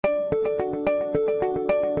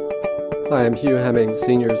Hi, I'm Hugh Hemming,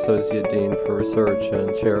 Senior Associate Dean for Research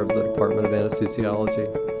and Chair of the Department of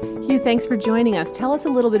Anesthesiology. Hugh, thanks for joining us. Tell us a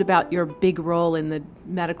little bit about your big role in the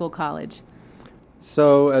medical college.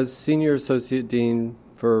 So, as Senior Associate Dean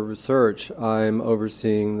for Research, I'm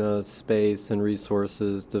overseeing the space and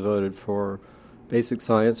resources devoted for basic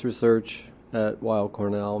science research at Weill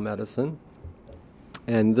Cornell Medicine.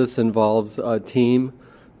 And this involves a team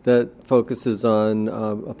that focuses on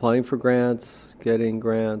applying for grants, getting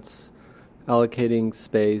grants, allocating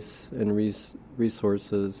space and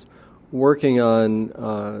resources, working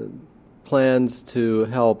on plans to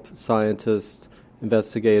help scientists,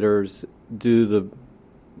 investigators do the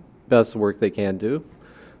best work they can do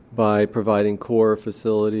by providing core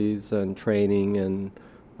facilities and training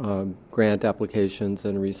and grant applications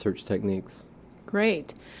and research techniques.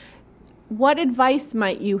 Great. What advice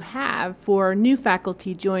might you have for new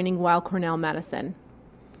faculty joining Weill Cornell Medicine?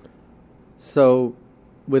 So,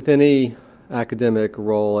 with any academic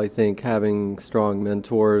role, I think having strong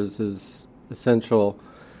mentors is essential.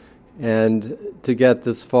 And to get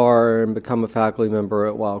this far and become a faculty member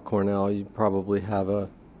at Weill Cornell, you probably have a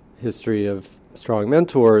history of strong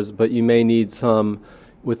mentors, but you may need some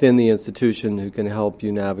within the institution who can help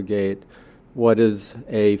you navigate what is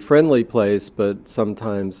a friendly place, but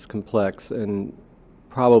sometimes complex and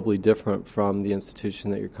probably different from the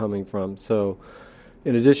institution that you're coming from. So,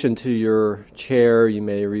 in addition to your chair, you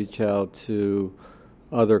may reach out to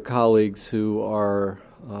other colleagues who are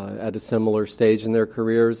at a similar stage in their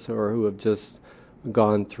careers or who have just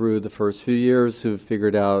gone through the first few years, who've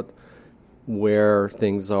figured out where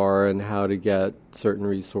things are and how to get certain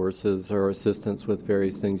resources or assistance with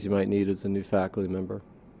various things you might need as a new faculty member.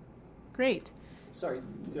 Great. Sorry,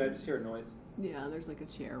 did I just hear a noise? Yeah, there's like a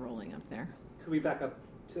chair rolling up there. Could we back up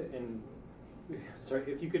sorry,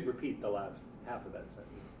 if you could repeat the last half of that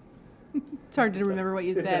sentence. It's hard to remember what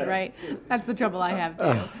you said, right? That's the trouble I have,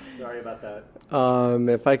 too. Sorry about that.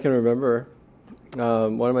 If I can remember,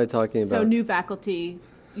 what am I talking about? So new faculty,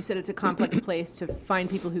 you said it's a complex place to find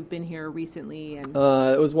people who've been here recently. And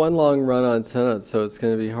it was one long run-on sentence, so it's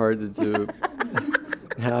going to be hard to do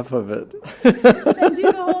half of it. Then do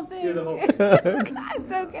the whole thing. Do the whole thing.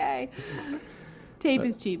 That's okay. Tape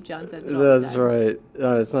is cheap, John says it all the That's time. right.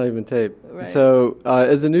 It's not even tape. Right. So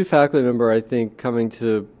as a new faculty member, I think coming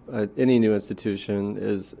to any new institution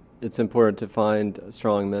it's important to find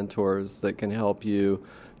strong mentors that can help you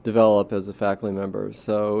develop as a faculty member.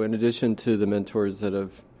 So in addition to the mentors that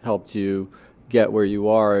have helped you get where you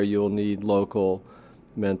are, you'll need local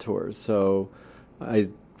mentors. So I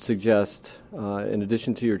suggest, in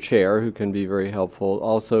addition to your chair, who can be very helpful,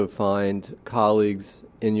 also find colleagues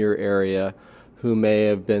in your area who may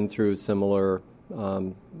have been through similar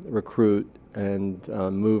recruit and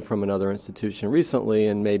moved from another institution recently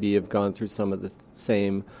and maybe have gone through some of the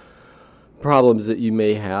same problems that you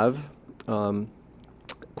may have.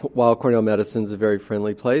 Weill Cornell Medicine is a very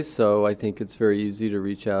friendly place, so I think it's very easy to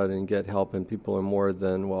reach out and get help, and people are more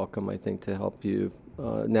than welcome, I think, to help you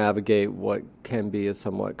navigate what can be a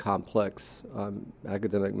somewhat complex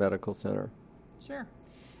academic medical center. Sure.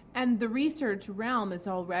 And the research realm is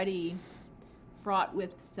already fraught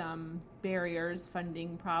with some barriers,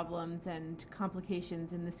 funding problems, and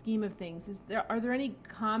complications in the scheme of things. Are there any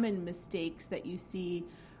common mistakes that you see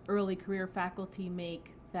early career faculty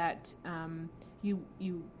make that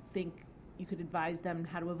you think you could advise them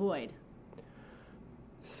how to avoid?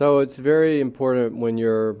 So it's very important when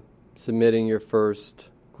you're submitting your first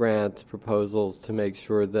grant proposals to make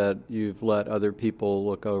sure that you've let other people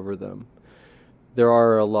look over them. There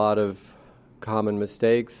are a lot of common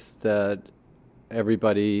mistakes that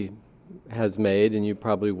everybody has made, and you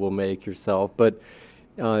probably will make yourself, but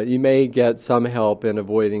you may get some help in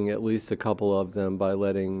avoiding at least a couple of them by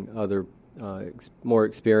letting other more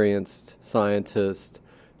experienced scientists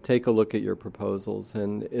take a look at your proposals.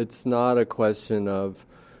 And it's not a question of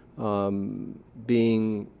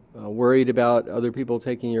being worried about other people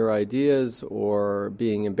taking your ideas or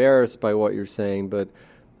being embarrassed by what you're saying, but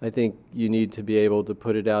I think you need to be able to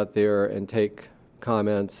put it out there and take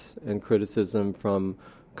comments and criticism from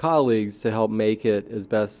colleagues to help make it as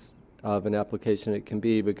best of an application it can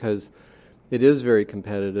be, because it is very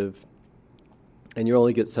competitive and you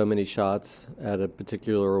only get so many shots at a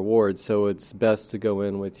particular award, so it's best to go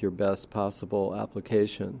in with your best possible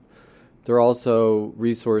application. There are also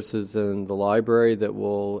resources in the library that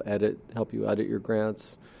will help you edit your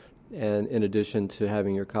grants, and in addition to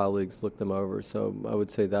having your colleagues look them over. So I would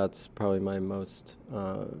say that's probably my most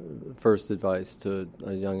first advice to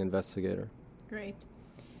a young investigator. Great.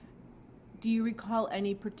 Do you recall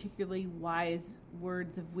any particularly wise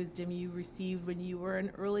words of wisdom you received when you were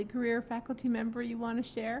an early career faculty member you want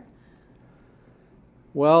to share?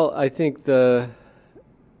 Well, I think the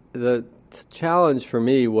challenge for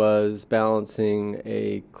me was balancing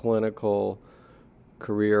a clinical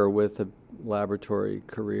career with a laboratory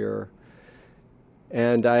career.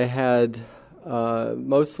 And I had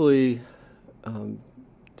mostly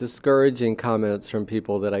discouraging comments from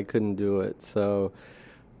people that I couldn't do it. So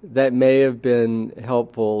that may have been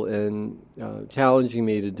helpful in challenging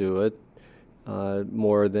me to do it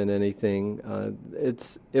more than anything.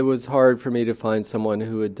 It was hard for me to find someone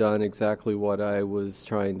who had done exactly what I was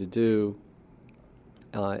trying to do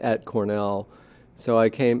at Cornell. So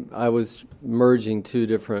I was merging two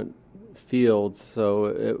different fields, so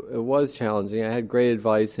it was challenging. I had great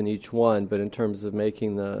advice in each one, but in terms of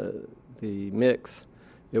making the mix,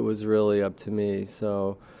 it was really up to me.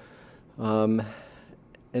 So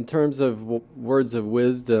in terms of words of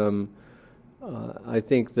wisdom, I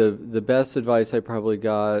think the best advice I probably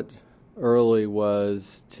got early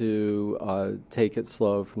was to take it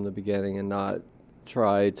slow from the beginning and not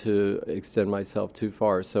try to extend myself too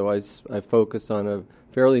far. So I focused on a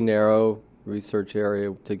fairly narrow research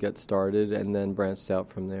area to get started and then branched out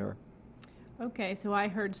from there. Okay, so I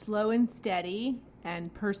heard slow and steady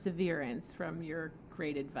and perseverance from your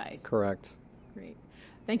great advice. Correct. Great.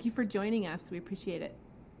 Thank you for joining us. We appreciate it.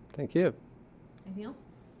 Thank you. Anything else?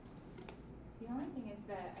 The only thing is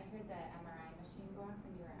that I heard the MRI machine go off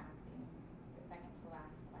when you were asking the second to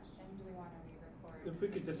last question. Do we want to re-record? If we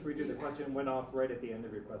could just redo the question, went off right at the end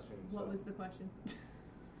of your question. What so. was the question?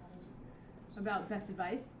 About best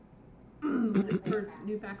advice? Was it for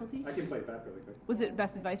new faculty? I can play it back really quick. Was it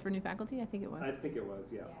best advice for new faculty? I think it was. I think it was,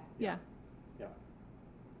 yeah. Yeah. Yeah.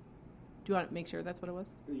 Do you want to make sure that's what it was?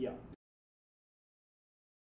 Yeah.